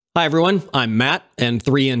Hi everyone, I'm Matt,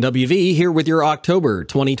 N3NWV, here with your October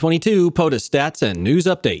 2022 POTA stats and news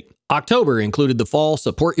update. October included the fall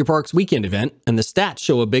Support Your Parks weekend event, and the stats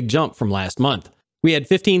show a big jump from last month. We had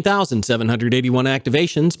 15,781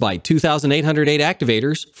 activations by 2,808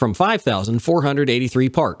 activators from 5,483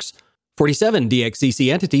 parks. 47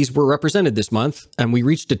 DXCC entities were represented this month, and we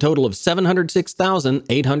reached a total of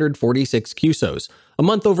 706,846 QSOs, a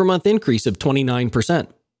month-over-month increase of 29%.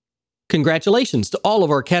 Congratulations to all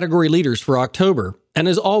of our category leaders for October, and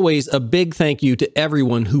as always, a big thank you to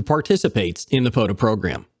everyone who participates in the POTA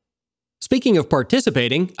program. Speaking of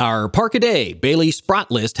participating, our Park-A-Day Bailey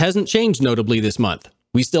Sprott list hasn't changed notably this month.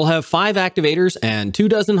 We still have 5 activators and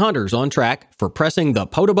 24 hunters on track for pressing the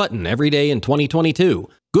POTA button every day in 2022.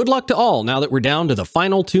 Good luck to all now that we're down to the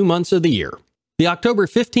final 2 months of the year. The October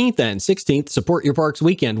 15th and 16th Support Your Parks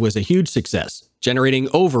weekend was a huge success, generating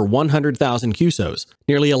over 100,000 QSOs.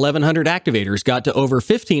 Nearly 1,100 activators got to over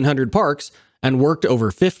 1,500 parks and worked over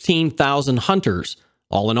 15,000 hunters.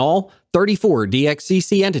 All in all, 34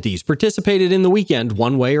 DXCC entities participated in the weekend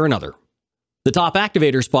one way or another. The top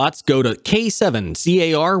activator spots go to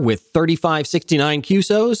K7CAR with 3569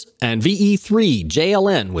 QSOs and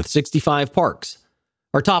VE3JLN with 65 parks.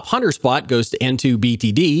 Our top hunter spot goes to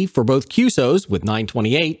N2BTD for both QSOs with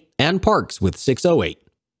 928 and parks with 608.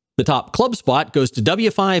 The top club spot goes to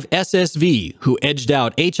W5SSV, who edged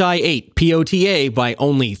out HI8 POTA by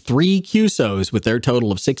only 3 QSOs with their total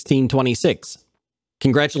of 1626.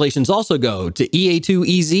 Congratulations also go to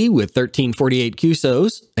EA2EZ with 1348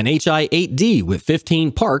 QSOs and HI8D with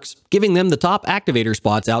 15 parks, giving them the top activator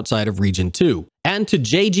spots outside of Region 2, and to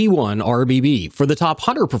JG1RBB for the top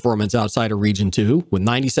hunter performance outside of Region 2 with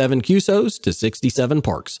 97 QSOs to 67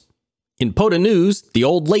 parks. In POTA news, the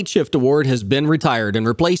old Late Shift Award has been retired and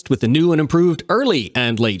replaced with the new and improved Early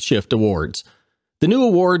and Late Shift Awards. The new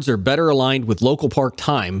awards are better aligned with local park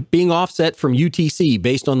time, being offset from UTC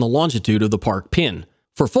based on the longitude of the park pin.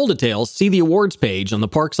 For full details, see the awards page on the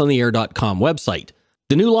parksontheair.com website.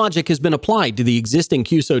 The new logic has been applied to the existing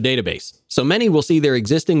QSO database, so many will see their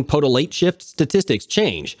existing POTA late shift statistics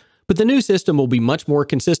change, but the new system will be much more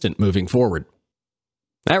consistent moving forward.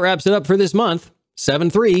 That wraps it up for this month.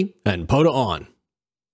 7-3 and POTA on.